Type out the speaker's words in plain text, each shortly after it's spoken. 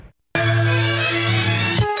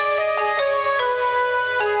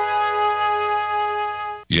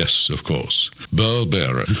Yes, of course. Burl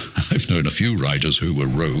Barer. I've known a few writers who were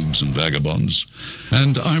rogues and vagabonds.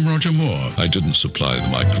 And I'm Roger Moore. I didn't supply the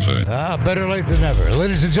microphone. Better late than never.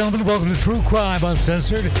 Ladies and gentlemen, welcome to True Crime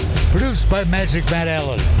Uncensored, produced by Magic Matt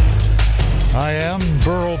Allen. I am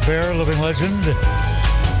Burl Barer, living legend.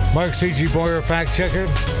 Mark C.G. Boyer, fact checker.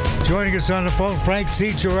 Joining us on the phone, Frank C.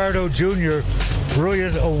 Girardo Jr.,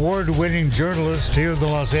 brilliant award-winning journalist here in the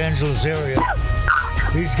Los Angeles area.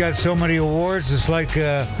 He's got so many awards, it's like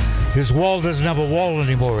his wall doesn't have a wall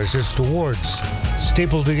anymore. It's just awards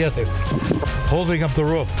stapled together, holding up the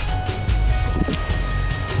roof.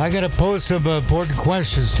 I got to pose some important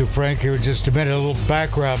questions to Frank here in just a minute. A little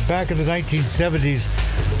background. Back in the 1970s,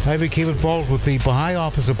 I became involved with the Baha'i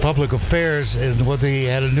Office of Public Affairs, and what they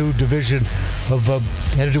had a new division of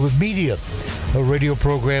had to do with media, radio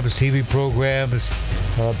programs, TV programs,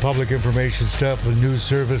 public information stuff, a news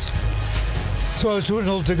service. So I was doing a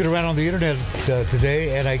little digging around on the internet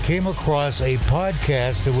today, and I came across a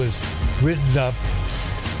podcast that was written up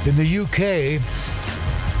in the UK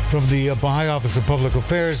from the Baha'i Office of Public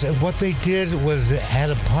Affairs, and what they did was had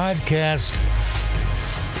a podcast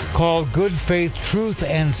called Good Faith, Truth,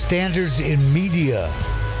 and Standards in Media.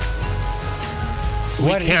 We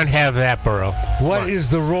can't have that, Burrow. What is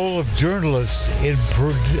the role of journalists in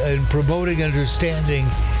promoting understanding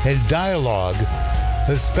and dialogue,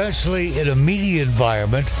 especially in a media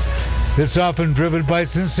environment that's often driven by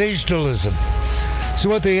sensationalism? So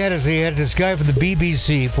what they had is they had this guy from the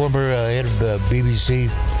BBC, former head of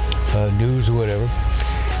BBC News or whatever,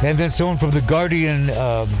 and then someone from the Guardian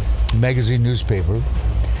magazine newspaper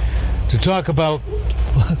to talk about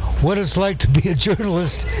what it's like to be a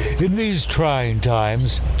journalist in these trying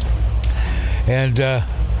times. And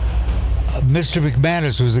Mr.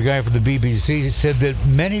 McManus, who was the guy from the BBC, said that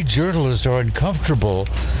many journalists are uncomfortable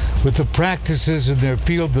with the practices in their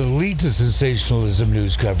field that lead to sensationalism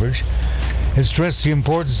news coverage, and stressed the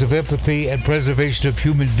importance of empathy and preservation of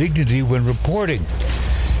human dignity when reporting.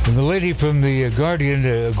 And the lady from the Guardian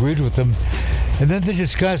agreed with them. And then they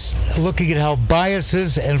discussed looking at how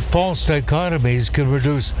biases and false dichotomies can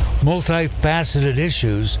reduce multifaceted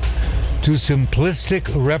issues to simplistic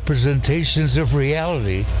representations of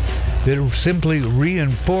reality that simply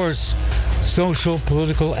reinforce social,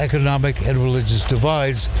 political, economic, and religious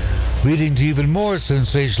divides, leading to even more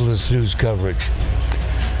sensationalist news coverage.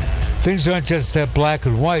 Things aren't just that black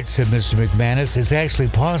and white, said Mr. McManus. It's actually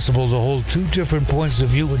possible to hold two different points of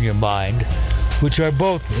view in your mind, which are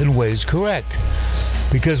both in ways correct,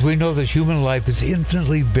 because we know that human life is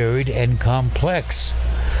infinitely varied and complex.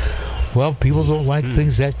 Well, people don't like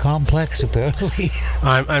things that complex, apparently.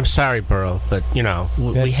 I'm sorry, Burl, but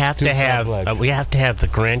we have to have the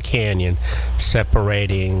Grand Canyon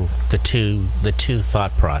separating the two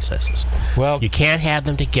thought processes. Well, you can't have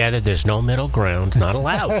them together. There's no middle ground. Not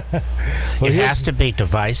allowed. It has to be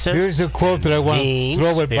divisive. Here's a quote that I want to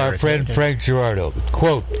throw at my friend Frank Girardo.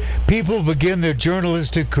 Quote, "People begin their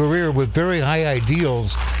journalistic career with very high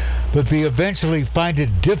ideals, but they eventually find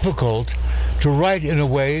it difficult to write in a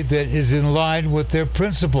way that is in line with their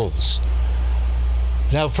principles."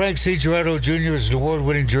 Now, Frank C. Girardo Jr. is an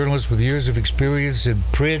award-winning journalist with years of experience in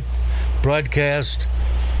print, broadcast,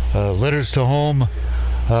 letters to home.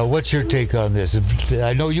 What's your take on this?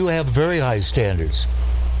 I know you have very high standards.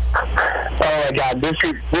 Oh my God, this.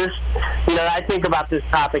 I think about this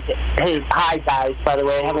topic. Hey, hi guys. By the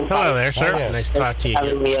way, I haven't. Hello there, sir. Yeah. Nice to talk to you.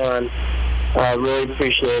 Having me on. Really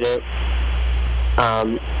appreciate it.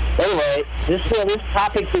 Anyway, this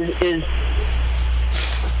topic is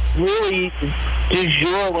really du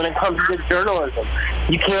jour when it comes to journalism.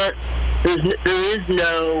 You can't. There is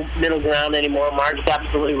no middle ground anymore. Mark's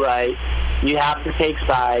absolutely right. You have to take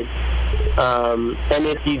sides. And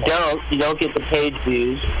if you don't get the page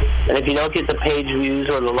views. And if you don't get the page views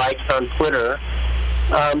or the likes on Twitter,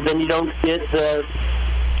 then you don't get the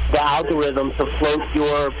algorithm to float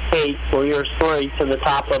your page or your story to the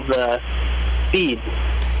top of the feed.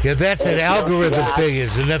 Yeah, that's an algorithm thing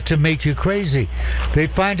is enough to make you crazy. They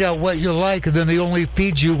find out what you like, and then they only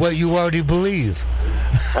feed you what you already believe.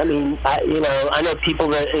 I mean, I know people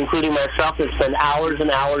that, including myself, that spend hours and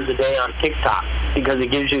hours a day on TikTok because it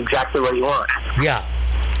gives you exactly what you want. Yeah.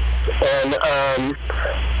 And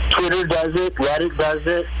Twitter does it, Reddit does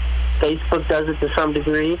it, Facebook does it to some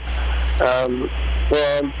degree.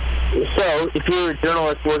 And so, if you're a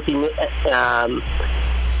journalist working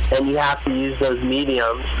and you have to use those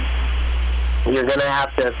mediums, you're going to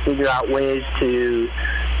have to figure out ways to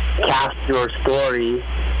cast your story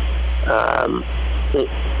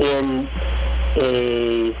in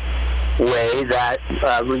way that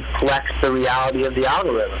reflects the reality of the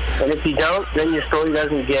algorithm. And if you don't, then your story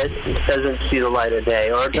doesn't see the light of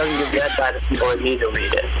day, or it doesn't get read by the people that need to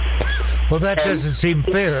read it. Well, that doesn't seem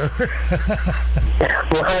fair.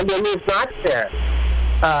 Well, I mean, it's not fair.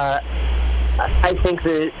 I think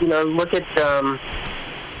that, look at,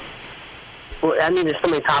 there's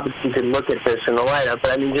so many topics you could look at this in the light of,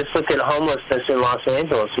 but just look at homelessness in Los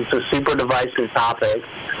Angeles. It's a super divisive topic.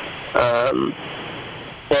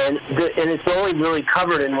 And it's only really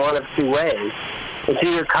covered in one of two ways. It's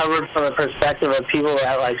either covered from the perspective of people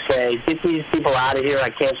that, say, get these people out of here,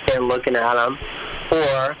 I can't stand looking at them,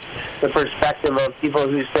 or the perspective of people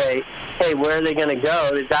who say, hey, where are they going to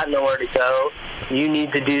go? They've got nowhere to go. You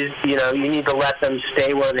need to you need to let them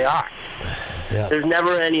stay where they are. Yeah. There's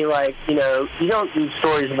never any, you don't read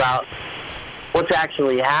stories about what's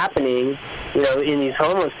actually happening, in these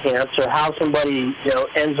homeless camps, or how somebody,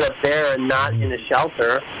 ends up there and not in a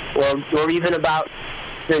shelter, or even about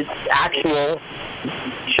the actual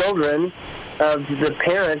children of the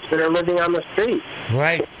parents that are living on the street.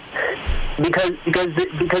 Right. Because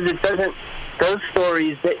it doesn't. Those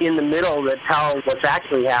stories in the middle that tell what's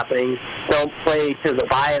actually happening don't play to the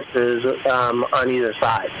biases on either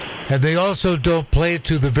side. And they also don't play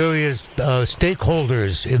to the various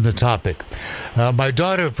stakeholders in the topic. My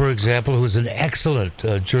daughter, for example, who's an excellent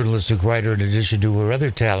journalistic writer in addition to her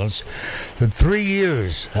other talents, for 3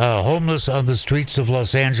 years homeless on the streets of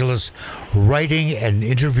Los Angeles, writing and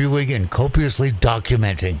interviewing and copiously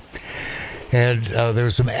documenting. And there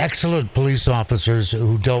were some excellent police officers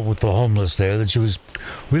who dealt with the homeless there, that she was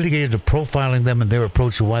really getting into profiling them and their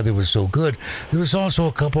approach and why they were so good. There was also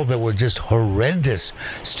a couple that were just horrendous,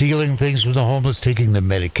 stealing things from the homeless, taking their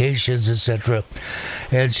medications, etc.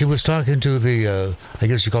 And she was talking to the, I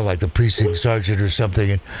guess you call it the precinct sergeant or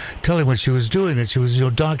something, and telling what she was doing, that she was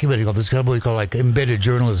documenting all this kind of what we call embedded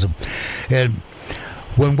journalism. And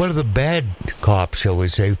when one of the bad cops, shall we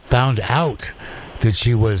say, found out that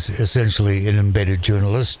she was essentially an embedded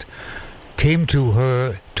journalist, came to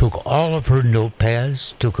her, took all of her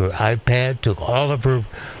notepads, took her iPad, took all of her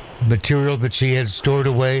material that she had stored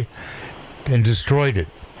away, and destroyed it.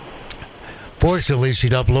 Fortunately,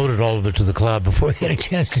 she'd uploaded all of it to the cloud before he had a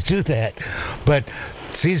chance to do that. But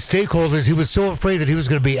see, stakeholders, he was so afraid that he was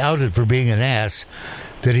going to be outed for being an ass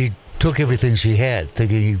that he took everything she had,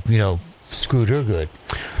 thinking he, screwed her good.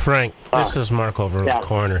 Frank, this is Mark over in the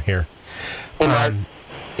corner here.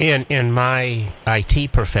 In my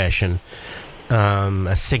IT profession,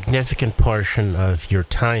 a significant portion of your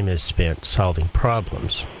time is spent solving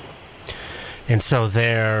problems, and so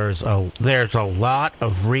there's a lot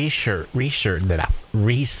of research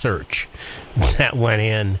that went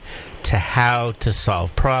in to how to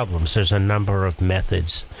solve problems. There's a number of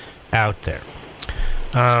methods out there,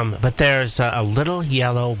 but there's a little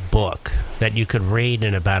yellow book that you could read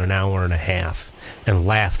in about an hour and a half and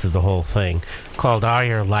laugh through the whole thing, called Are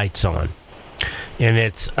Your Lights On? And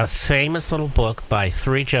it's a famous little book by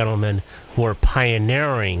 3 gentlemen who are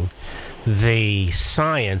pioneering the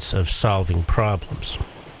science of solving problems.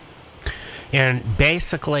 And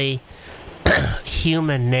basically,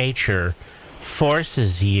 human nature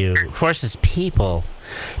forces people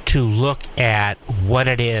to look at what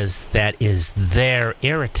it is that is their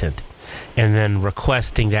irritant, and then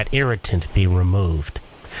requesting that irritant be removed.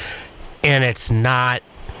 And it's not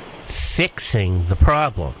fixing the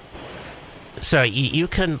problem. So you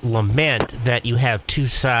can lament that you have two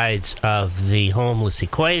sides of the homeless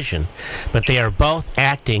equation, but they are both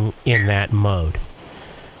acting in that mode.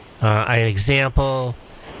 An example,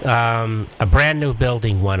 a brand new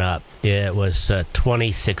building went up. It was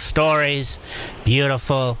 26 stories,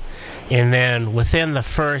 beautiful. And then within the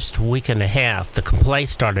first week and a half, the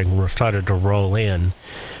complaints started to roll in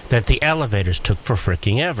that the elevators took for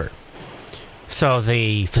freaking ever. So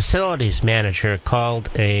the facilities manager called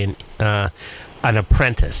an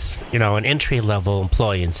apprentice, an entry-level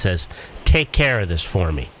employee, and says, take care of this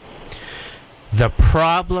for me. The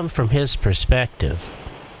problem from his perspective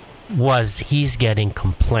was he's getting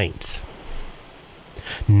complaints.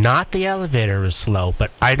 Not the elevator is slow,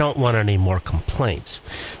 but I don't want any more complaints.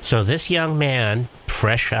 So this young man,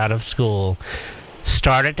 fresh out of school,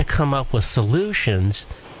 started to come up with solutions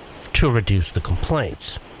to reduce the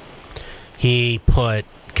complaints. He put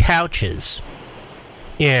couches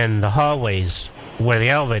in the hallways where the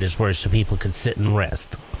elevators were so people could sit and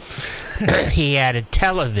rest. He added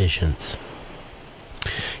televisions.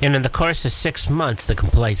 And in the course of 6 months, the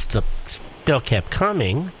complaints still kept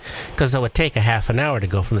coming because it would take a half an hour to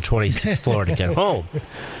go from the 26th floor to get home.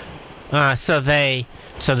 So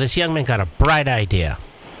this young man got a bright idea.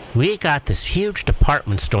 We got this huge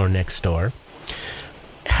department store next door.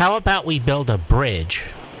 how about we build a bridge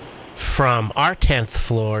from our 10th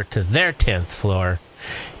floor to their 10th floor,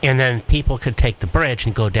 and then people could take the bridge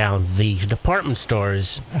and go down the department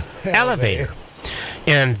store's elevator.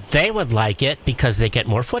 And they would like it because they get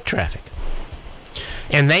more foot traffic.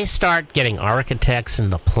 And they start getting architects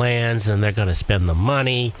and the plans, and they're going to spend the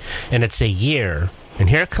money, and it's a year. And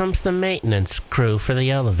here comes the maintenance crew for the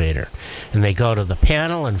elevator. And they go to the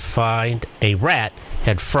panel and find a rat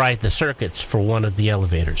had fried the circuits for one of the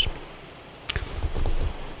elevators.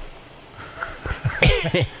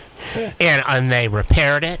 and they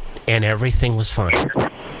repaired it, and everything was fine.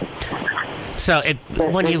 So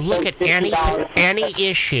when you look at any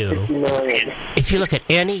issue, if you look at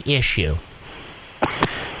any issue,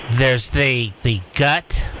 there's the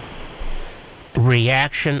gut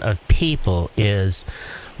reaction of people is,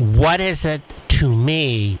 what is it to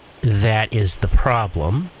me that is the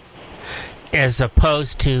problem, as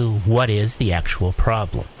opposed to what is the actual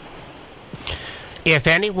problem. If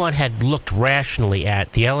anyone had looked rationally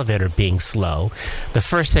at the elevator being slow, the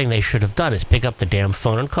first thing they should have done is pick up the damn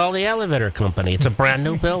phone and call the elevator company. It's a brand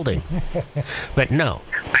new building. But no.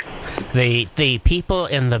 The people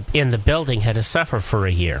in the building had to suffer for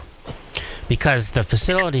a year because the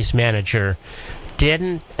facilities manager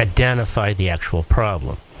didn't identify the actual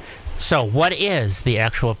problem. So what is the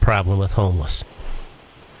actual problem with homeless?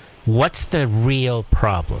 What's the real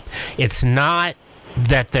problem? It's not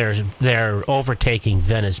that they're overtaking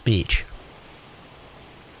Venice Beach.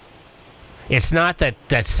 It's not that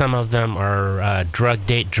some of them are drug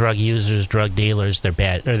users, drug dealers. They're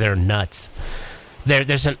bad, or they're nuts.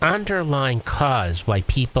 There's an underlying cause why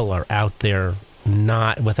people are out there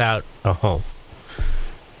not without a home.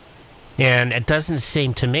 And it doesn't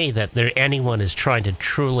seem to me that anyone is trying to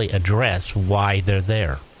truly address why they're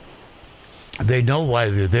there. They know why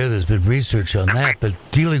they're there. There's been research on that, but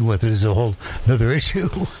dealing with it is a whole other issue.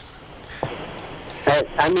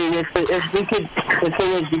 I mean, if we could, the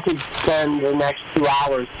thing is, we could spend the next 2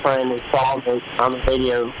 hours trying to solve this on the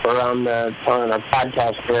radio or on a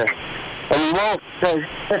podcast here, and we won't, because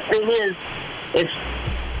the thing is,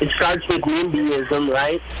 it starts with NIMBYism,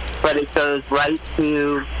 right? But it goes right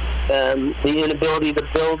to the inability to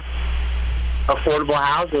build affordable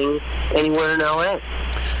housing anywhere in LA.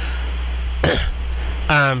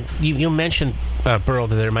 You mentioned, Burl,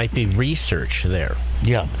 that there might be research there.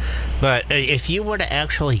 Yeah. But if you were to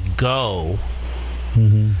actually go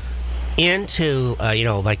into,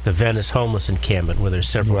 like the Venice homeless encampment where there's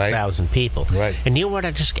several thousand people, and you were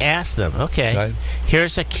to just ask them, okay,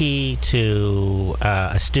 here's a key to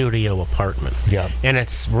a studio apartment, and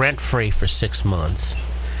it's rent-free for 6 months,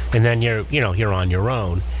 and then you're on your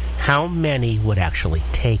own, how many would actually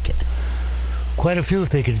take it? Quite a few if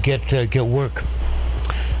they could get work.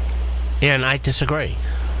 And I disagree.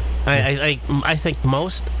 I think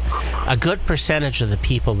a good percentage of the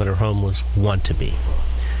people that are homeless want to be.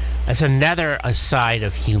 That's another side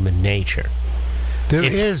of human nature. There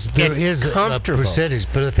is a percentage,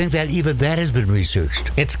 but I think that even that has been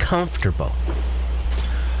researched. It's comfortable.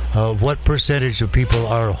 What percentage of people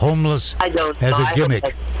are homeless as a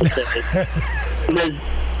gimmick? Because,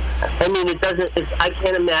 I mean, I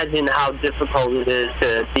can't imagine how difficult it is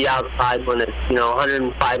to be outside when it's,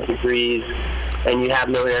 105 degrees and you have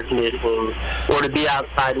no air conditioning, or to be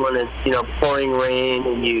outside when it's, pouring rain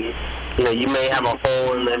and you may have a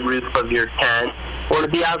hole in the roof of your tent, or to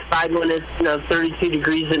be outside when it's, 32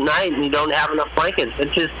 degrees at night and you don't have enough blankets.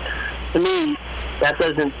 It just, to me, that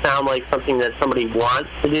doesn't sound like something that somebody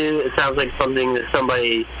wants to do. It sounds like something that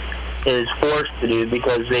somebody is forced to do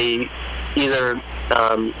because they either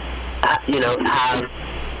have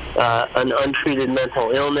an untreated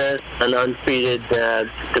mental illness, an untreated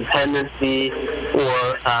dependency,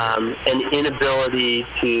 or an inability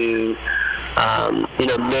to,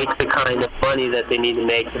 make the kind of money that they need to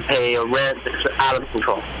make to pay a rent that's out of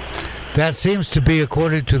control. That seems to be,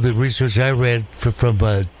 according to the research I read from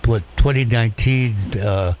 2019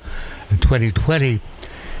 and 2020,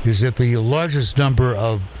 is that the largest number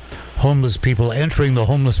of homeless people entering the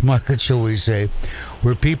homeless market, shall we say,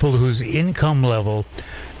 were people whose income level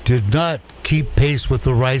did not keep pace with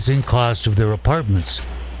the rising cost of their apartments.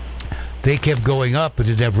 They kept going up but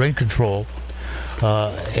didn't have rent control,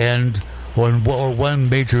 or one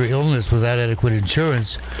major illness without adequate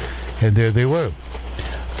insurance, and there they were.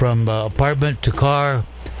 From apartment to car,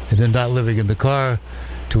 and then not living in the car,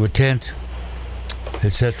 to a tent,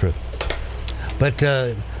 etc. But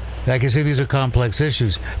like I say, these are complex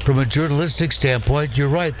issues. From a journalistic standpoint, you're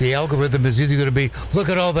right. The algorithm is either going to be, look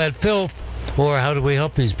at all that filth, or how do we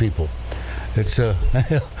help these people? It's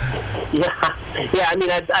Yeah. I mean,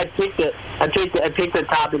 I picked a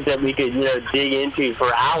topic that we could dig into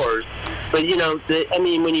for hours. But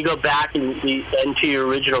when you go back and to your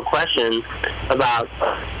original question about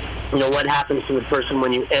what happens to the person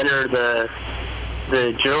when you enter the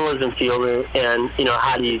journalism field, and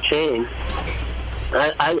how do you change?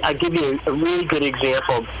 I give you a really good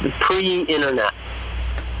example. Pre-internet,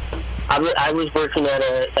 I was working at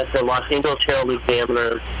the Los Angeles Herald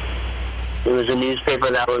Examiner. It was a newspaper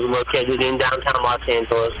that was located in downtown Los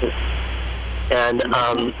Angeles, and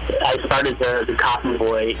I started the copy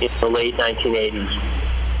boy in the late 1980s.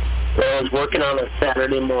 And I was working on a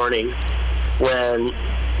Saturday morning when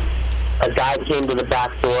a guy came to the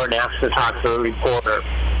back door and asked to talk to a reporter.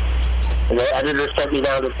 And the editor sent me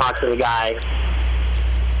down to talk to the guy.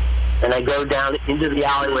 And I go down into the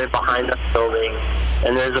alleyway behind the building,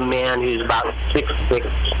 and there's a man who's about 6'6",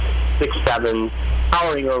 6'7",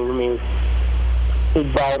 towering over me,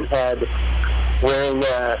 big bald head, wearing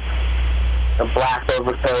a black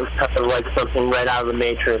overcoat, kind of like something right out of the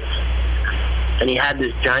Matrix. And he had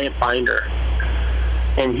this giant binder.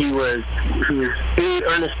 And he was very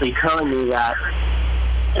earnestly telling me that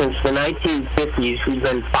since the 1950s, he'd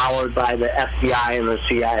been followed by the FBI and the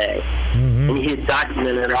CIA. Mm-hmm. And he had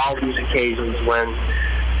documented all these occasions when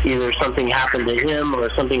either something happened to him or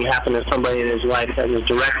something happened to somebody in his life that was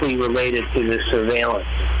directly related to the surveillance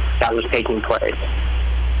that was taking place.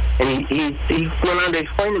 And he went on to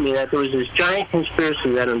explain to me that there was this giant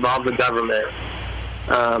conspiracy that involved the government.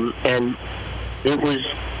 And it was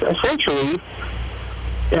essentially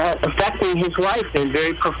affecting his life in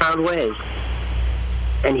very profound ways.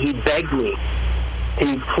 And he begged me, can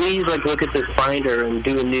you please look at this binder and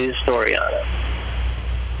do a news story on it?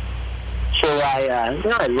 So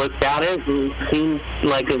I looked at it and it seemed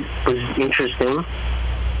like it was interesting.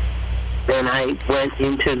 Then I went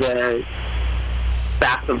into the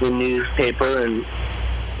back of the newspaper and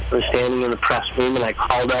was standing in the press room, and I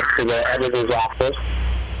called up to the editor's office.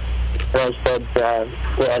 And I said, the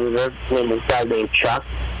editor, his name was a guy named Chuck.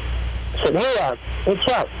 I said, hey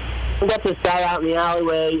Chuck, we got this guy out in the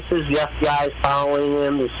alleyway. He says the FBI is following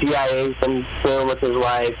him. The CIA's been dealing with his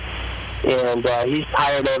life. And he's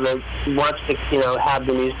tired of it. He wants to, have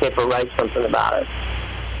the newspaper write something about it.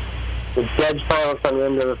 The dead silence on the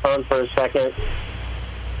end of the phone for a second.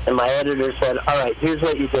 And my editor said, all right, here's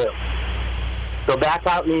what you do. Go back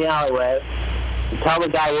out in the alleyway and tell the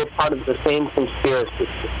guy we're part of the same conspiracy.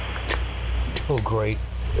 Oh, great.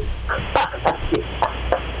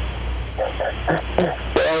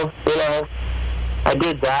 So, I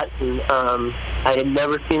did that, and I had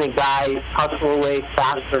never seen a guy hustle away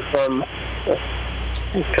faster from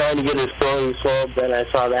trying to get his story sold than I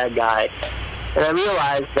saw that guy. And I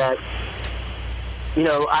realized that,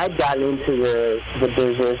 I'd gotten into the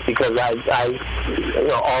business because I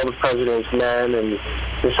all the President's Men, and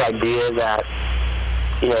this idea that,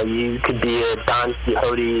 you could be a Don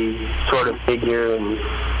Quixote sort of figure and,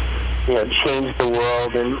 change the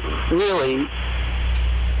world. And really,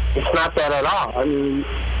 it's not that at all. I mean,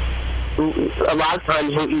 a lot of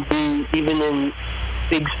times what you do, even in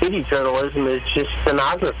big city journalism, is just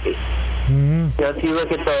stenography. Mm-hmm. If you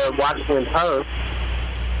look at the Washington Post,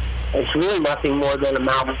 it's really nothing more than a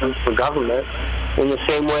mouthpiece for government, in the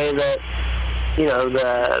same way that,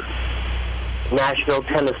 the Nashville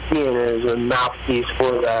Tennessean is a mouthpiece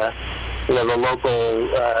for the local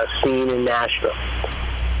scene in Nashville.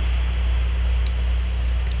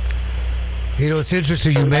 It's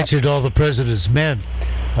interesting you mentioned all the President's Men.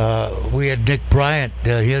 We had Nick Bryant.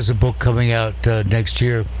 He has a book coming out next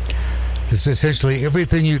year. It's essentially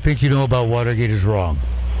everything you think you know about Watergate is wrong.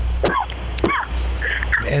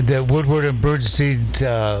 And the Woodward and Bernstein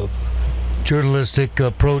journalistic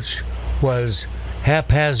approach was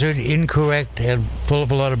haphazard, incorrect, and full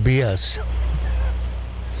of a lot of BS.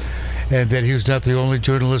 And that he was not the only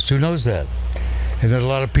journalist who knows that. And that a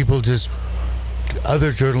lot of people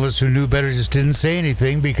other journalists who knew better just didn't say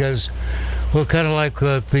anything because, well, kind of like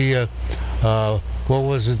when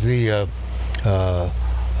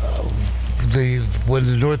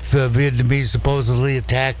the North Vietnamese supposedly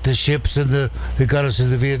attacked the ships that got us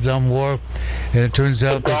into the Vietnam War, and it turns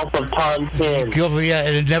out Gulf of Tonkin. Yeah,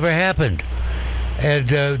 and it never happened. And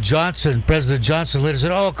President Johnson later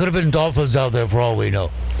said, it could have been dolphins out there for all we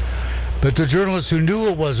know. But the journalists who knew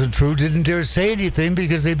it wasn't true didn't dare say anything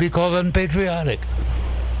because they'd be called unpatriotic.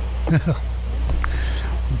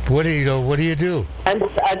 What do you do? And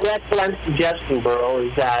that's what I'm suggesting, Burl,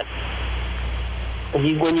 is that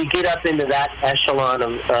when you get up into that echelon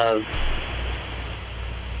of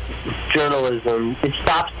journalism, it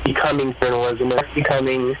stops becoming journalism. It's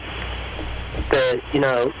becoming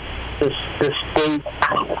the state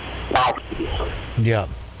mouthpiece. Yeah.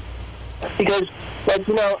 Because, like,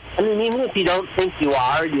 you know, I mean, even if you don't think you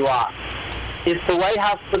are, you are. If the White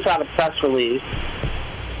House puts out a press release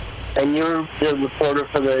and you're the reporter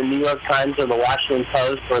for the New York Times or the Washington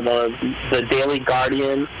Post or the Daily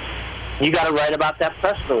Guardian, you got to write about that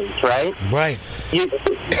press release, right? Right. So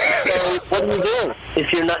what do you do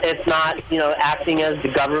if you're not, you know, acting as the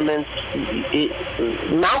government's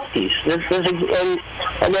mouthpiece?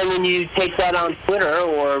 And then when you take that on Twitter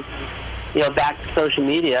or, you know, back to social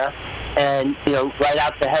media and, you know, write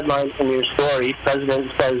out the headline from your story,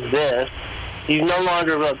 President says this,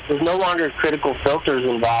 there's no longer critical filters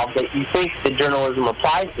involved that you think the journalism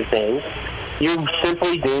applies to things. You're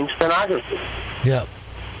simply doing stenography. Yeah.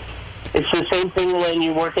 It's the same thing when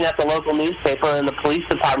you're working at the local newspaper and the police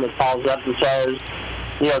department calls up and says,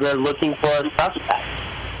 you know, they're looking for a suspect.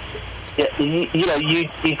 You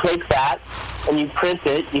take that and you print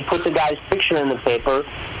it, you put the guy's picture in the paper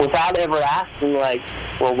without ever asking, like,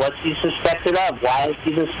 well, what's he suspected of? Why is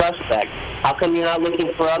he the suspect? How come you're not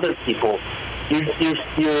looking for other people?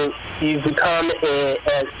 You've become a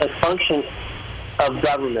function of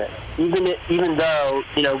government. Even though,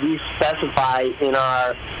 you know, we specify in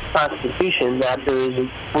our Constitution that there is a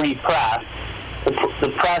free press, the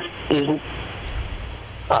press is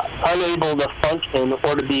unable to function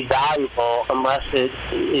or to be valuable unless it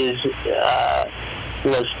is,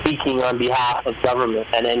 you know, speaking on behalf of government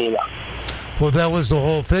at any level. Well, that was the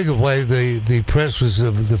whole thing of why the press was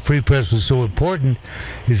the free press was so important,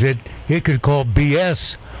 is that it could call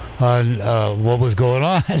BS on what was going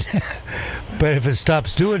on, but if it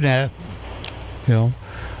stops doing that, you know,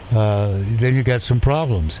 then you got some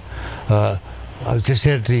problems. I just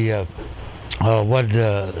had the one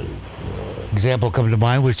example come to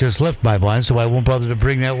mind, which just left my mind, so I won't bother to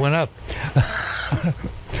bring that one up.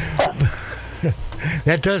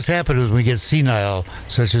 That does happen when we get senile,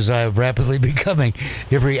 such as I am rapidly becoming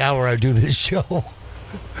every hour I do this show.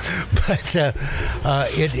 But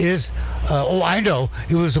it is, I know,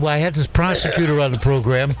 it was, I had this prosecutor on the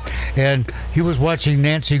program, and he was watching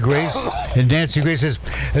Nancy Grace, and Nancy Grace says,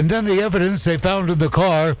 and then the evidence they found in the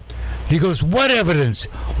car. He goes, what evidence?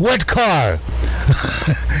 What car?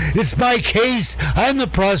 It's my case. I'm the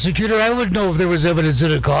prosecutor. I would know if there was evidence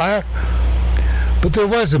in a car. But there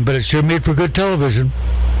wasn't, but it sure made for good television.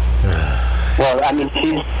 Well, I mean,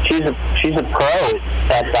 she's a pro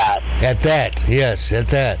at that. At that, yes, at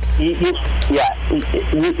that.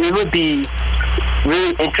 It would be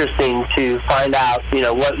really interesting to find out, you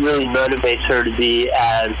know, what really motivates her to be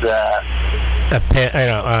as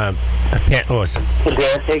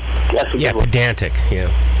pedantic. That's a good word. Pedantic.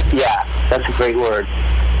 Yeah. Yeah, that's a great word.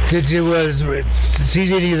 Did you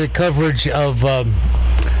see any of the coverage of?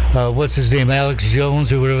 What's his name, Alex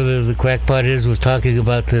Jones or whatever the crackpot is, was talking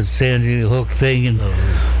about the Sandy Hook thing, and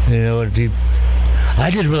you know, I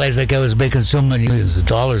didn't realize that guy was making so many millions of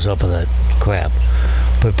dollars off of that crap,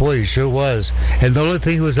 but boy, he sure was. And the only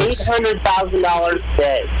thing he was $800,000 a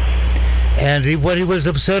day. And what he was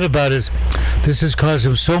upset about is this has caused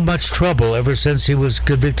him so much trouble ever since he was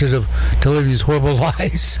convicted of telling these horrible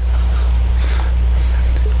lies.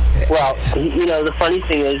 Well, you know, the funny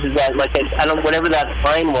thing is that, like, I don't, whatever that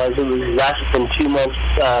fine was, it was less than 2 months'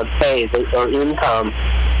 pay or income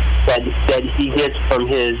that he gets from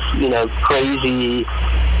his, you know, crazy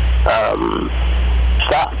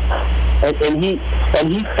stuff, and he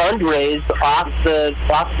fundraised off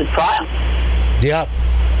the trial. Yeah.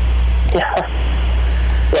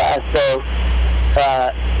 Yeah. So,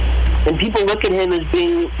 and people look at him as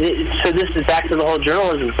being. So this is back to the whole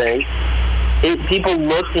journalism thing. People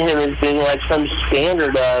look to him as being like some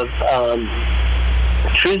standard of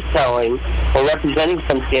truth-telling, or representing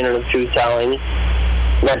some standard of truth-telling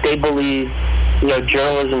that they believe, you know,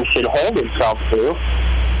 journalism should hold itself to.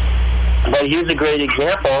 But here's a great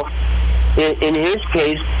example. In his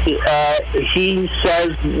case, he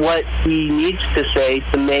says what he needs to say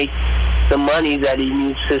to make the money that he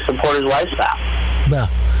needs to support his lifestyle. Well,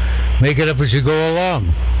 make it up as you go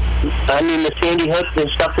along. I mean, the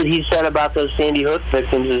stuff that he said about those Sandy Hook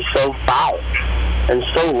victims is so foul and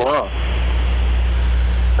so wrong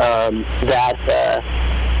that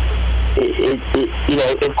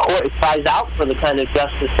it cries out for the kind of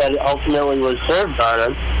justice that ultimately was served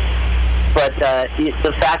on him. But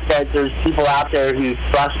the fact that there's people out there who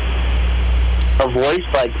trust a voice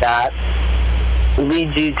like that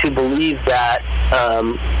leads you to believe that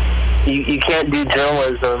you can't do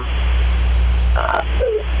journalism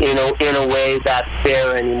in a way that's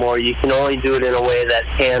fair anymore. You can only do it in a way that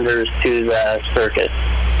panders to the circus.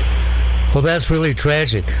 Well, that's really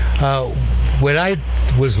tragic. When I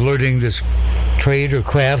was learning this trade or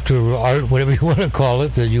craft or art, whatever you want to call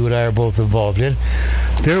it, that you and I are both involved in,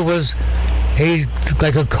 there was a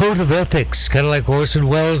code of ethics, kind of like Orson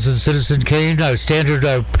Welles and Citizen Kane, our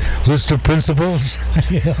list of principles.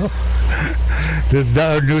 You know,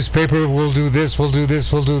 our newspaper will do this, we'll do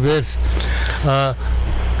this, we'll do this.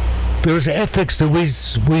 There's ethics that we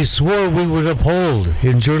swore we would uphold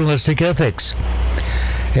in journalistic ethics,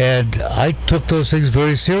 and I took those things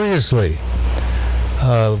very seriously.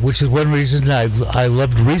 Which is one reason I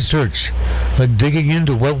loved research, like digging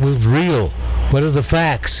into what was real, what are the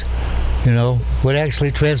facts. You know, what actually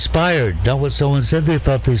transpired, not what someone said they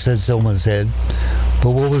thought they said someone said,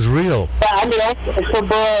 but what was real. Yeah, I mean, so,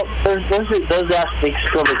 Bill, those aspects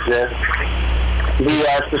still exist.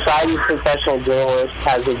 The Society of Professional Journalists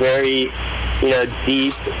has a very,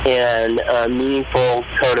 deep and meaningful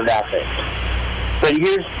code of ethics. But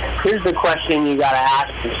here's the question you got to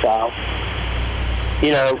ask yourself.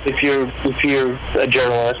 You know, if you're a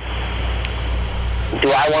journalist,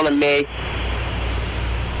 do I want to make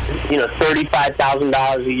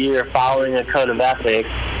 $35,000 a year following a code of ethics,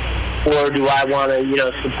 or do I want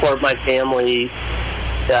to, support my family,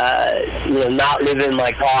 not live in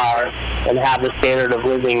my car and have the standard of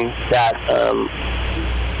living that,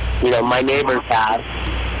 my neighbors have,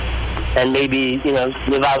 and maybe,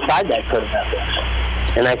 live outside that code of ethics?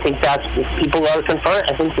 And I think that's people are confronted.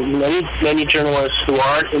 I think that many journalists who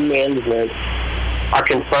aren't in management are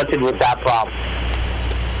confronted with that problem.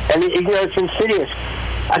 And, it's insidious.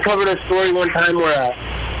 I covered a story one time where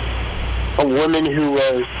a woman who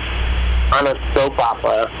was on a soap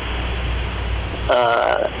opera,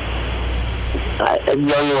 a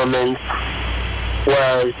young woman,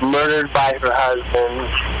 was murdered by her husband,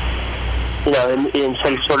 in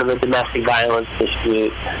some sort of a domestic violence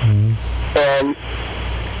dispute. Mm-hmm. And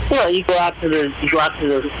you go out to the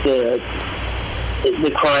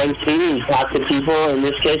crime scene and you talk to people. In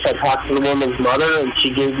this case, I talked to the woman's mother, and she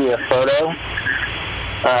gave me a photo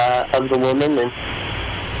of the woman, and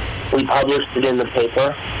we published it in the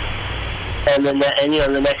paper. And then,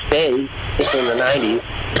 the next day, it's in the 90s,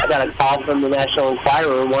 I got a call from the National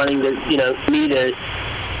Enquirer wanting me to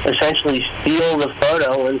essentially steal the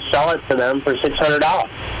photo and sell it to them for $600.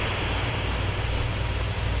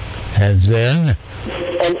 And then?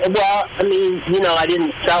 And, well, I mean, I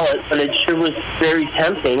didn't sell it, but it sure was very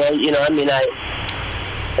tempting.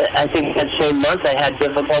 I think that same month I had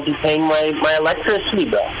difficulty paying my electricity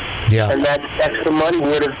bill. Yeah. And that extra money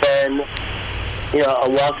would have been, a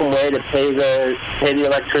welcome way to pay the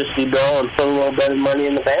electricity bill and put a little bit of money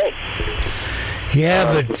in the bank. Yeah,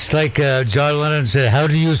 but it's like John Lennon said, how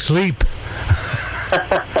do you sleep?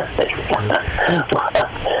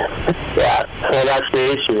 Yeah, well, that's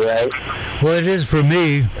the issue, right? Well, it is for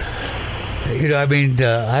me.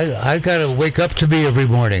 I got to wake up to me every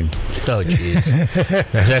morning. Oh, jeez.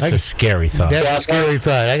 That's a scary thought. That's a scary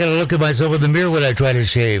thought. I got to look at myself in the mirror when I try to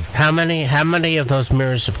shave. How many of those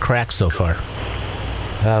mirrors have cracked so far?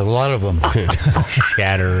 A lot of them.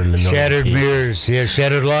 Shattered mirrors. Yeah,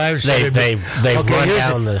 shattered lives. They run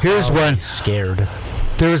down the. Here's one. Scared.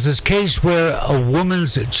 There was this case where a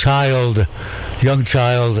woman's young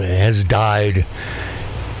child, has died.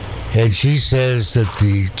 And she says that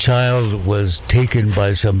the child was taken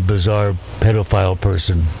by some bizarre pedophile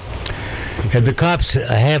person. And the cops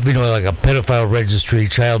have, like a pedophile registry,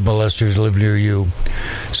 child molesters live near you.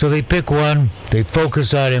 So they pick one, they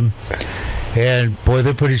focus on him, and boy,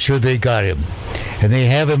 they're pretty sure they got him. And they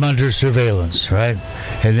have him under surveillance, right?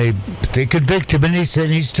 And they convict him, and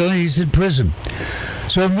he's in prison.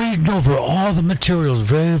 So I'm reading over all the materials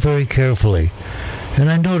very, very carefully, and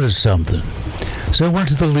I noticed something. So I went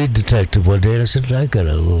to the lead detective one day and I said, I got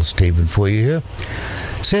a little statement for you here.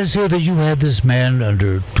 It says here that you had this man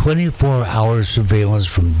under 24-hour surveillance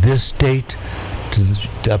from this date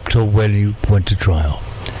up till when he went to trial.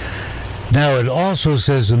 Now, it also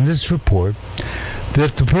says in this report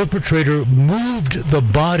that the perpetrator moved the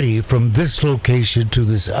body from this location to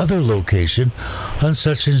this other location on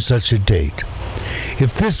such and such a date.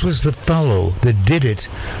 If this was the fellow that did it,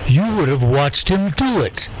 you would have watched him do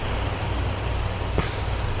it.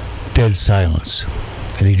 Dead silence.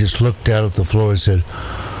 And he just looked down at the floor and said,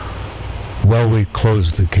 well, we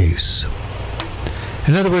closed the case.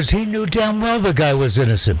 In other words, he knew damn well the guy was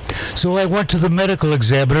innocent. So I went to the medical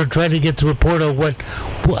examiner trying to get the report on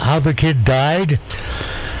how the kid died.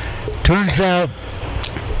 Turns out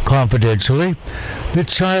confidentially, the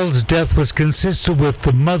child's death was consistent with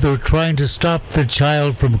the mother trying to stop the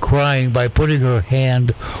child from crying by putting her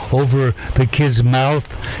hand over the kid's mouth,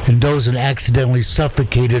 and Dozen accidentally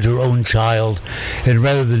suffocated her own child, and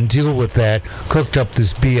rather than deal with that, cooked up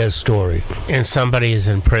this BS story. And somebody is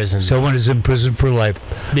in prison. Someone is in prison for life.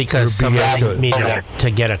 Because for BS somebody story. needed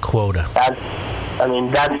to get a quota. That's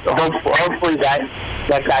hopefully that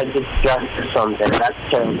guy gets justice or something. That's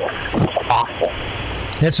terrible. It's awful.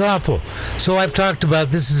 That's awful. So I've talked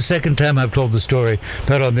about, this is the second time I've told the story,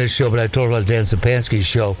 not on this show, but I told it on Dan Sapansky's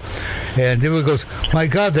show. And everyone goes, my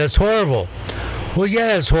God, that's horrible. Well,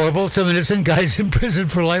 yeah, it's horrible. Some innocent guy's in prison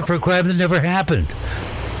for life for a crime that never happened.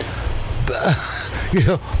 You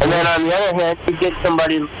know. And then on the other hand, you get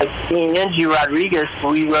somebody like Angie Rodriguez, who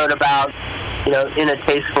we wrote about, in A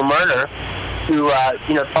Taste for Murder, who,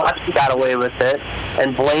 thought she got away with it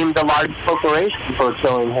and blamed a large corporation for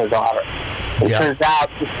killing her daughter. It turns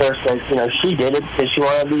out, of course, that, she did it because she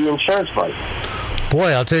wanted the insurance money.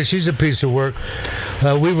 Boy, I'll tell you, she's a piece of work.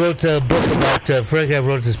 We wrote a book about, Frank and I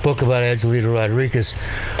wrote this book about Angelina Rodriguez.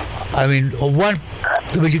 I mean,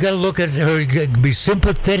 you got to look at her, you gotta be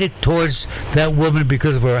sympathetic towards that woman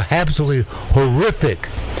because of her absolutely horrific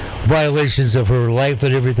violations of her life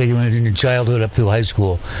and everything in childhood up through high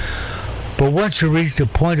school. But once you reach the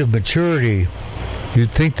point of maturity,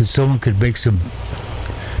 you'd think that someone could make some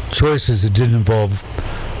choices that didn't involve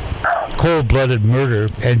cold-blooded murder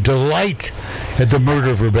and delight at the murder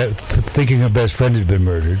of her, thinking her best friend had been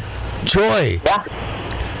murdered. Joy. Yeah.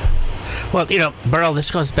 Well, Burl,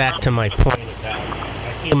 this goes back to my point about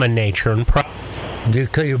human nature and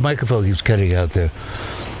Your microphone keeps cutting out there.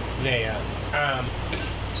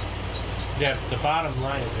 The bottom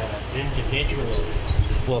line is that an individual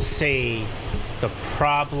will see the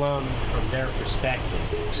problem from their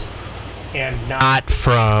perspective and not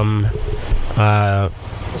from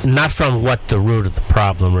what the root of the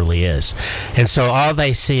problem really is. And so all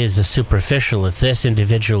they see is the superficial. If this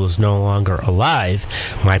individual is no longer alive,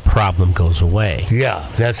 my problem goes away. Yeah,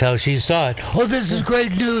 that's how she saw it. Oh, this is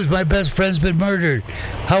great news. My best friend's been murdered.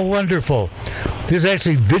 How wonderful. There's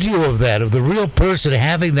actually video of that, of the real person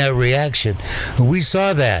having that reaction. And we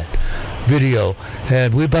saw that video,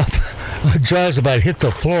 and we about... My jaws about hit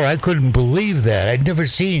the floor. I couldn't believe that. I'd never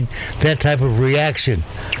seen that type of reaction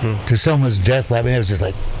to someone's death. I mean, it was just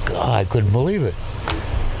like, God, I couldn't believe it.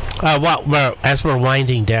 Well, as we're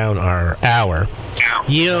winding down our hour,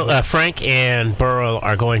 Frank and Burl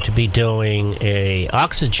are going to be doing a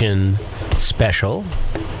Oxygen special.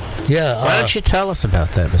 Yeah. Why don't you tell us about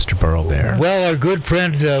that, Mr. Burl Bear? Well, our good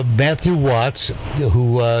friend Matthew Watts,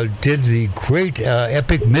 who did the great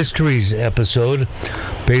Epic Mysteries episode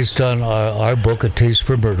based on our book, A Taste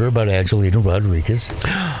for Murder, about Angelina Rodriguez,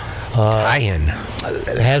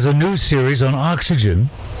 has a new series on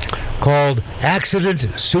Oxygen called Accident,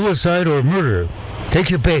 Suicide, or Murder.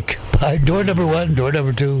 Take your pick. Door number 1, door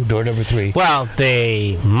number 2, door number 3. Well,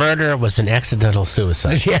 the murder was an accidental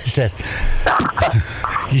suicide. Yes,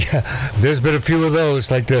 yeah, there's been a few of those,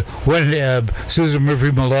 like the one Susan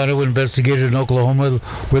Murphy Milano investigated in Oklahoma,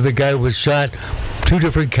 where the guy was shot 2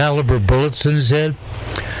 different caliber bullets in his head.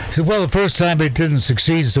 He said, well, the first time it didn't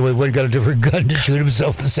succeed, so he went and got a different gun to shoot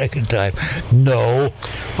himself the second time. No.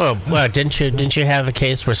 Well, didn't you have a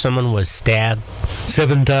case where someone was stabbed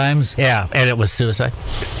 7 times? Yeah, and it was suicide.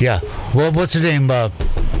 Yeah. Well, what's her name?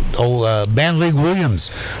 Manly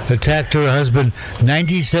Williams attacked her husband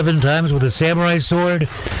 97 times with a samurai sword.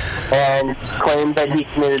 And claimed that he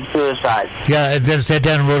committed suicide. Yeah, and then sat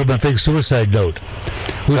down and wrote him a fake suicide note.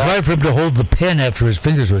 It was hard for him to hold the pen after his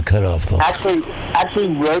fingers were cut off, though. Actually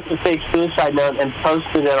wrote the fake suicide note and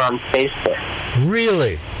posted it on Facebook.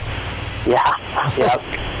 Really? Yeah. Yep.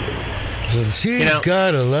 She's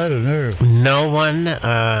got a lot of nerve. No one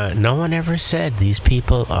ever said these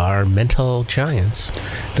people are mental giants.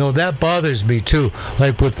 No, that bothers me too.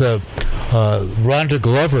 Like with Rhonda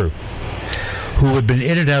Glover, who had been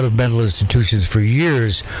in and out of mental institutions for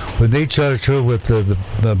years. When they charged her with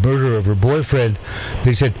the murder of her boyfriend,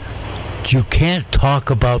 they said, you can't talk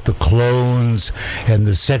about the clones and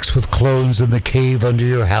the sex with clones in the cave under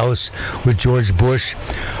your house with George Bush,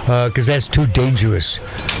 because that's too dangerous.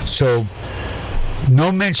 So,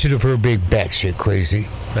 no mention of her being batshit crazy.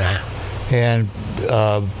 And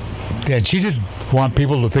she didn't want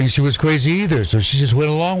people to think she was crazy either, so she just went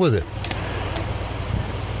along with it.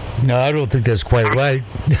 No, I don't think that's quite right.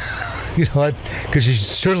 Because she's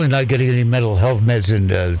certainly not getting any mental health meds in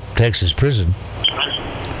Texas prison.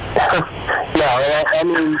 No, I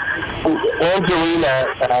mean,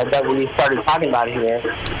 Angelina, that we started talking about here,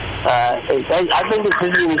 I think it's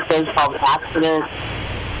usually a case called accident,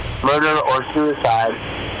 murder, or suicide.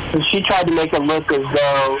 And she tried to make it look as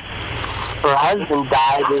though her husband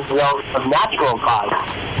died as a result of natural cause,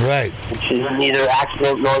 Right. which is neither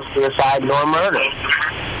accident nor suicide nor murder.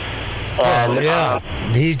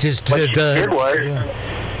 And He just what she did was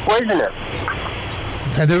poison him.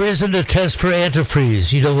 And there isn't a test for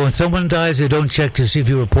antifreeze. You know, when someone dies, they don't check to see if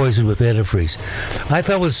you were poisoned with antifreeze. I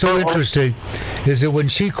thought was so interesting is that when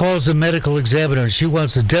she calls the medical examiner and she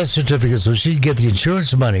wants a death certificate so she can get the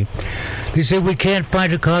insurance money, they say, we can't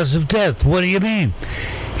find a cause of death. What do you mean?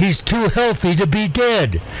 He's too healthy to be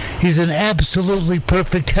dead. He's in absolutely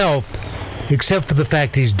perfect health, except for the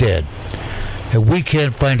fact he's dead. And we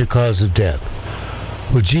can't find a cause of death.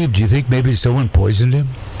 Well, gee, do you think maybe someone poisoned him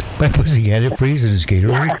by putting antifreeze in his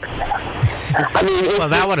Gatorade? I mean, Well,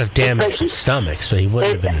 that would have damaged his stomach, so he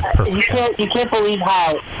wouldn't have been in perfect health. You can't believe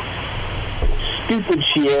how stupid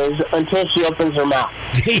she is until she opens her mouth.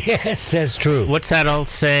 Yes, that's true. What's that old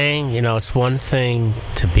saying? You know, it's one thing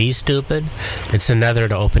to be stupid. It's another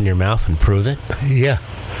to open your mouth and prove it. Yeah.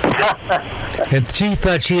 And she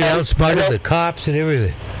thought she had outsmarted the cops and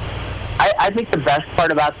everything. I think the best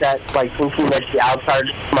part about that, like thinking that she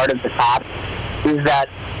outsmarted the cops, is that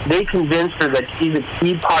they convinced her that she's a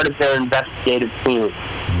key part of their investigative team.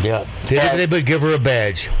 Yeah. They would give her a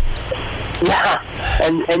badge. Yeah,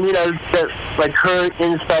 and you know, like her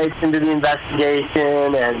insights into the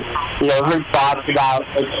investigation and, you know, her thoughts about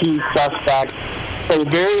a key suspect play a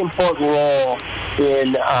very important role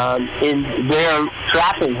in their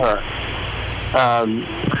trapping her.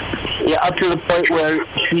 Up to the point where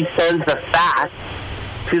she sends a fax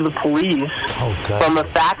to the police from a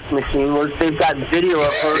fax machine where they've got video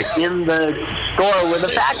of her in the store with a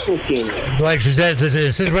fax machine. Right, she says,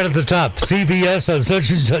 it says right at the top, CVS on such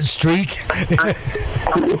and such street.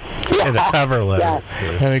 And the cover letter.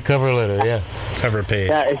 Yeah. And the cover letter, yeah. Cover page.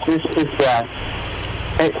 Yeah, it's just,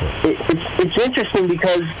 it's interesting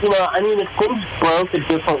because, you know, I mean, if things broke a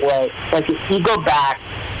different way, like if you go back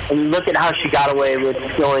and you look at how she got away with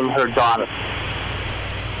killing her daughter.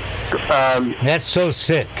 That's so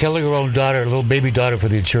sick, killing her own daughter, little baby daughter, for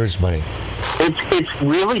the insurance money. It's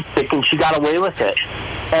really sick, and she got away with it.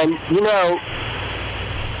 And, you know,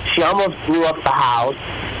 she almost blew up the house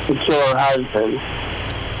to kill her husband.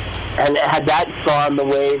 And had that gone the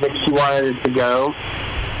way that she wanted it to go,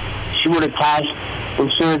 she would have cashed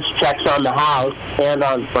insurance checks on the house and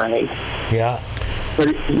on Frank. Yeah.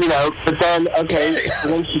 But, you know, but then, okay,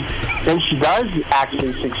 then she does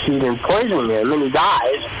actually succeed in poisoning him, and he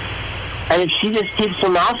dies. And if she just keeps her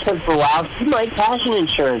mouth shut for a while, she might cash an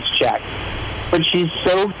insurance check. But she's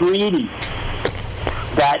so greedy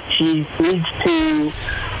that she needs to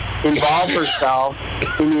involve herself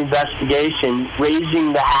in the investigation,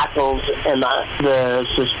 raising the hackles and the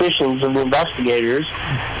suspicions of the investigators.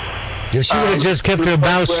 If she would have just kept her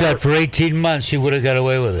mouth shut for 18 months, she would have got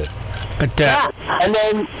away with it. But, yeah, and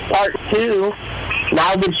then part two,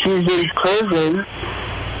 now that she's in prison,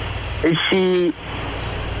 is she,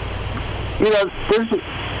 you know,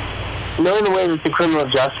 knowing the way that the criminal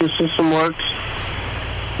justice system works,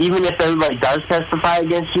 even if everybody does testify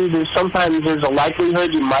against you, sometimes there's a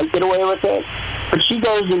likelihood you might get away with it. But she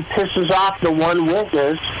goes and pisses off the one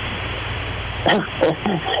witness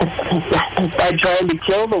by trying to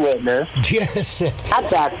kill the witness. Yes. That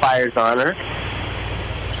backfires on her.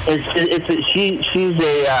 She's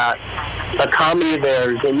a comedy of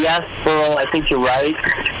errors. And yes, Burl, I think you're right.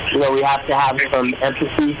 You know, we have to have some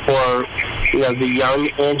empathy for, you know, the young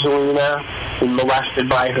Angelina being molested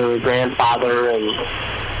by her grandfather,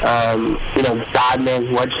 and you know, God knows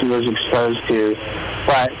what she was exposed to.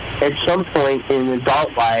 But at some point in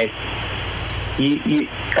adult life,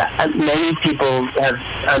 many people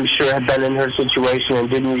I'm sure have been in her situation and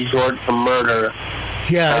didn't resort to murder.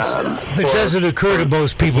 Yeah, it doesn't occur to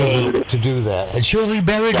most people to do that. And she only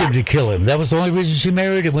married him to kill him. That was the only reason she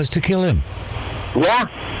married him, was to kill him. Yeah.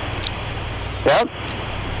 Yep.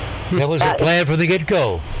 That was her plan from the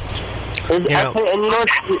get-go. And you know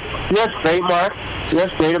what's great, Mark? You know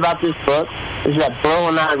what's great about this book is that Burl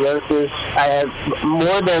and I wrote this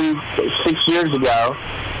more than 6 years ago,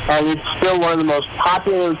 and it's still one of the most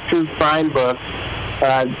popular true crime books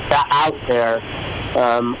out there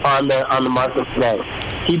on the market today.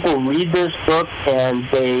 People read this book and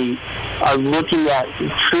they are looking at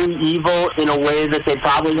true evil in a way that they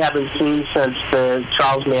probably haven't seen since the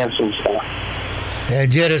Charles Manson stuff.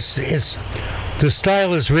 And yet it's the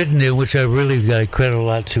style is written in, which I really got to credit a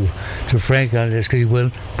lot to Frank on this, because he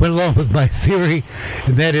went along with my theory,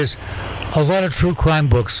 and that is a lot of true crime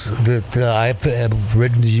books that I've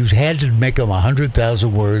written, you had to make them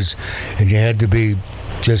 100,000 words, and you had to be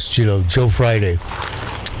just, you know, Joe Friday,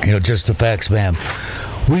 you know, just the facts, ma'am.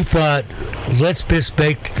 we thought, let's just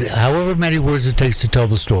make however many words it takes to tell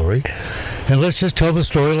the story, and let's just tell the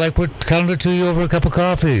story like we're telling it to you over a cup of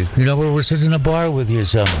coffee. You know, where we're sitting in a bar with you or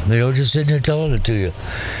something. You know, just sitting here telling it to you.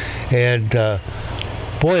 And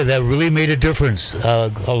boy, that really made a difference.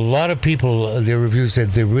 A lot of people, their reviews said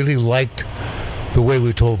they really liked the way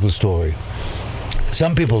we told the story.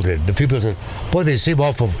 Some people did. The people said, boy, they seem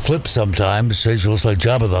awful flip sometimes. Say it looks like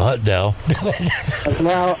Jabba the Hutt now.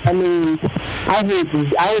 Well, I mean, I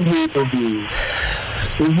hate reviews.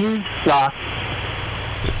 Reviews suck.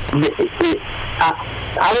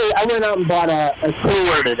 I went out and bought a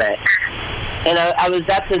cooler today. And I was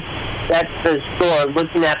at the store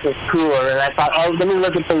looking at this cooler, and I thought, oh, let me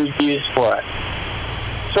look at the reviews for it.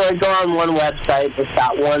 So I go on one website that's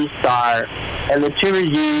got 1 star, and the 2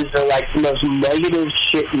 reviews are like the most negative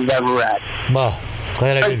shit you've ever read. Well,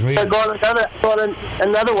 glad I didn't read I it. go on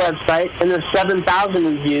another website, and there's 7,000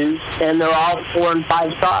 reviews, and they're all 4 and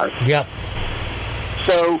 5 stars. Yep.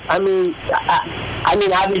 So, I mean,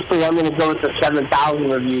 obviously I'm going to go with the 7,000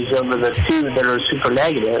 reviews over the 2 that are super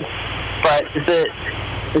negative, but the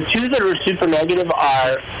 2 that are super negative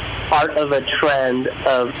are part of a trend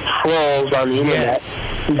of trolls on the internet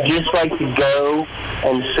who just like to go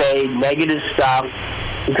and say negative stuff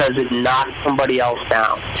because it knocks somebody else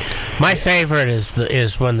down. My favorite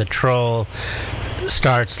is when the troll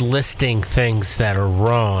starts listing things that are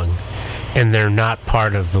wrong and they're not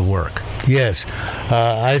part of the work. Yes.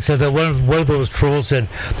 I said that one of those trolls said,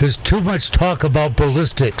 there's too much talk about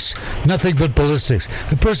ballistics. Nothing but ballistics.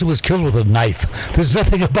 The person was killed with a knife. There's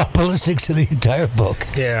nothing about ballistics in the entire book.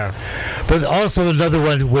 Yeah. But also another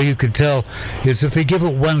one where you can tell is if they give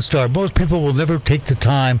it 1 star. Most people will never take the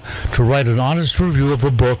time to write an honest review of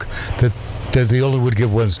a book that they only would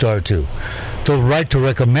give 1 star to. They'll write to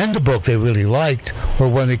recommend a book they really liked or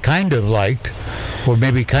one they kind of liked or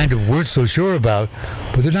maybe kind of weren't so sure about,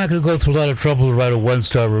 but they're not going to go through a lot of trouble to write a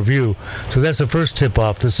 1-star review. So that's the first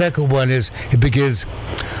tip-off. The second one is it begins,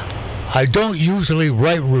 I don't usually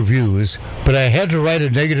write reviews, but I had to write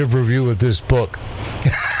a negative review of this book.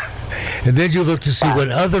 And then you look to see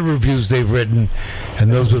what other reviews they've written,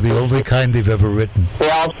 and those are the only kind they've ever written.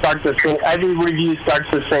 They all start the same. Every review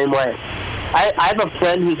starts the same way. I have a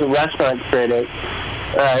friend who's a restaurant critic,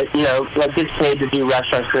 like gets paid to do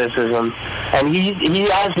restaurant criticism, and he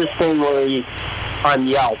has this thing where on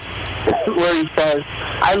Yelp, where he says,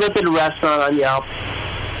 I look at a restaurant on Yelp,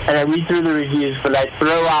 and I read through the reviews, but I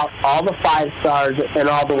throw out all the 5 stars and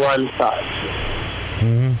all the 1 stars.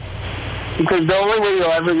 Mm-hmm. Because the only way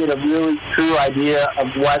you'll ever get a really true idea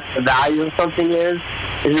of what the value of something is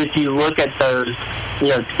if you look at those, 2,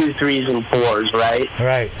 3s, and 4s, right?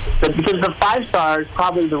 Right. But because the 5 stars,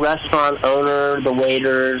 probably the restaurant owner, the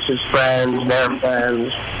waiters, his friends, their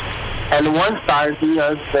friends. And the 1 stars,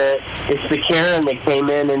 it's the Karen that came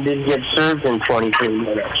in and didn't get served in 23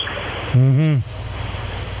 minutes. Mm-hmm.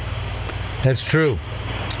 That's true.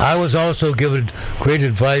 I was also given great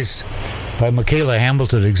advice by Michaela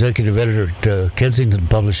Hamilton, executive editor at Kensington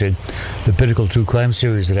Publishing, the Pinnacle True Crime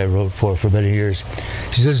series that I wrote for many years.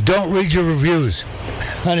 She says, don't read your reviews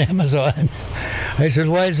on Amazon. I said,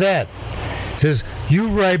 why is that? She says, you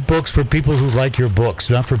write books for people who like your books,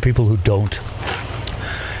 not for people who don't.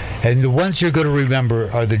 And the ones you're going to remember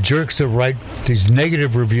are the jerks that write these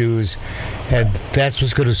negative reviews, and that's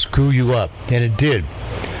what's going to screw you up. And it did.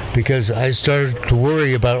 Because I started to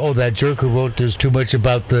worry about, that jerk who wrote there's too much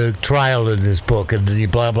about the trial in this book and the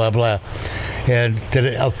blah, blah, blah. And that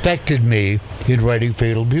it affected me in writing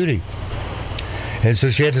Fatal Beauty. And so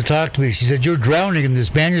she had to talk to me. She said, you're drowning in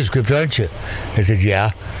this manuscript, aren't you? I said,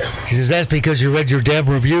 yeah. She says, that's because you read your damn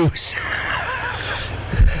reviews.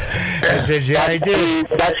 I said, yeah, I did.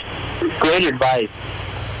 That's great advice.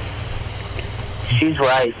 She's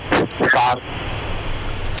right.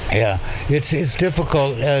 Yeah, it's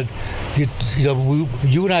difficult. You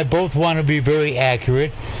and I both want to be very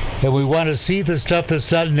accurate, and we want to see the stuff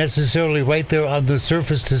that's not necessarily right there on the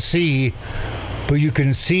surface to see, but you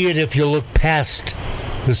can see it if you look past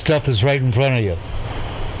the stuff that's right in front of you.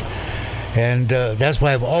 And that's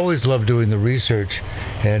why I've always loved doing the research,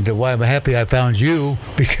 and why I'm happy I found you,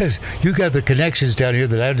 because you got the connections down here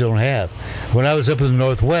that I don't have. When I was up in the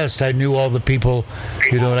Northwest, I knew all the people,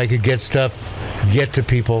 and I could get to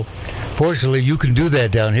people. Fortunately, you can do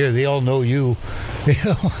that down here. They all know you.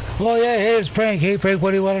 Oh, yeah, hey, it's Frank. Hey, Frank,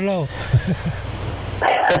 what do you want to know?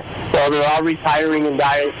 Well, they're all retiring and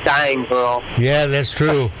dying, girl. Yeah, that's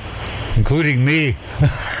true. including me.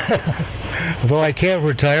 Although I can't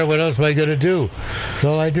retire, what else am I going to do? That's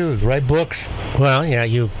all I do is write books. Well, yeah,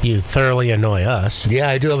 you thoroughly annoy us. Yeah,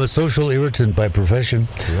 I do. I'm a social irritant by profession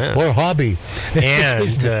or hobby.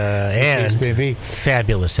 And maybe.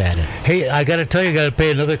 Fabulous at it. Hey, I got to tell you, I got to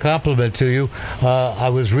pay another compliment to you. I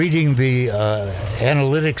was reading the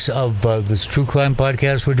analytics of this true crime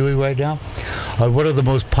podcast we're doing right now. One of the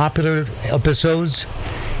most popular episodes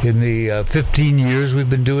in the 15 years we've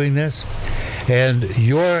been doing this. And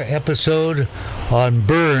your episode on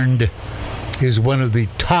Burned is one of the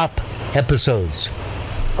top episodes.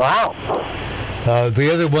 Wow.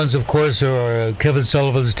 The other ones, of course, are Kevin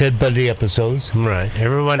Sullivan's Ted Bundy episodes. Right.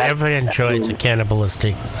 Everyone enjoys a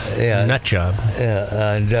cannibalistic nut job.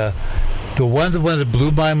 Yeah, and the one that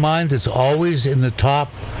blew my mind that's always in the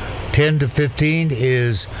top 10 to 15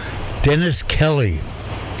 is Dennis Kelly,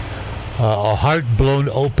 A Heart Blown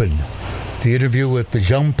Open. The interview with the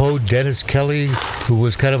Jean-Paul Dennis Kelly, who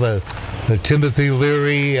was kind of a Timothy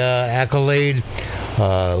Leary accolade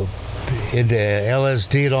into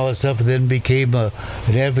LSD and all that stuff, and then became an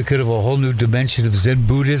advocate of a whole new dimension of Zen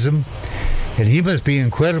Buddhism. And he must be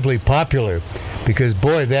incredibly popular because,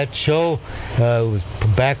 boy, that show was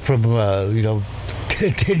back from,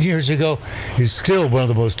 10 years ago, is still one of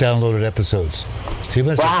the most downloaded episodes. So he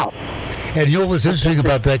must wow. And you know what's interesting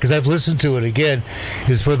about that, because I've listened to it again,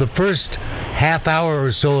 is for the first half hour or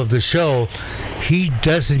so of the show, he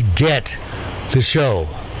doesn't get the show.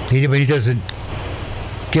 He doesn't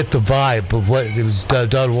get the vibe of what it was.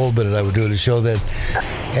 Don Waldman and I were doing the show then.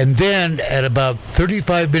 And then at about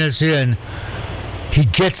 35 minutes in, he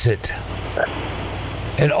gets it.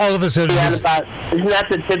 And all of a sudden... isn't that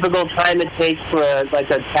the typical time it takes for a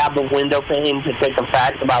tab of window pane to take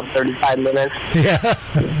effect, about 35 minutes? Yeah.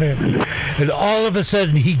 And all of a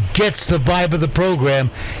sudden, he gets the vibe of the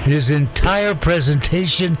program, and his entire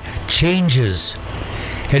presentation changes.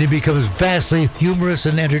 And he becomes vastly humorous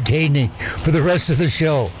and entertaining for the rest of the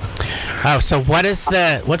show. Oh, so what's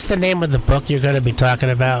the name of the book you're going to be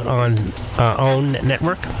talking about on OWN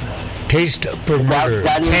Network? Taste for Murder.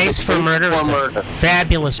 Taste for Murder is a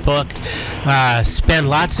fabulous book. Spend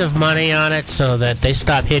lots of money on it so that they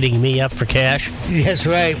stop hitting me up for cash. That's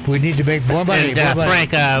right. We need to make more money. And,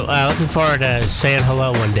 Frank, looking forward to saying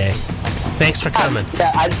hello one day. Thanks for coming.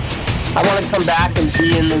 I want to come back and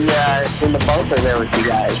be in the bunker there with you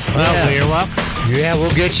guys. Well, you're welcome. Yeah,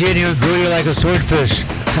 we'll get you in here and grill you like a swordfish.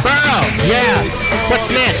 Burrow! Yeah! What's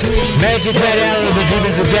next? Magic Matt Allen and the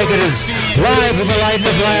Demons of Decadence, live from the Light in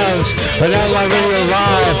the Clouds, at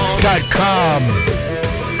OutlaWRadioLive.com.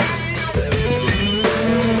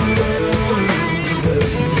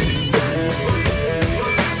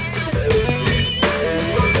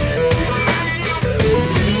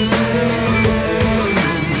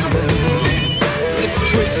 It's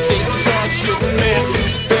twisted, tortured,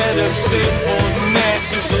 masses, better, sinful.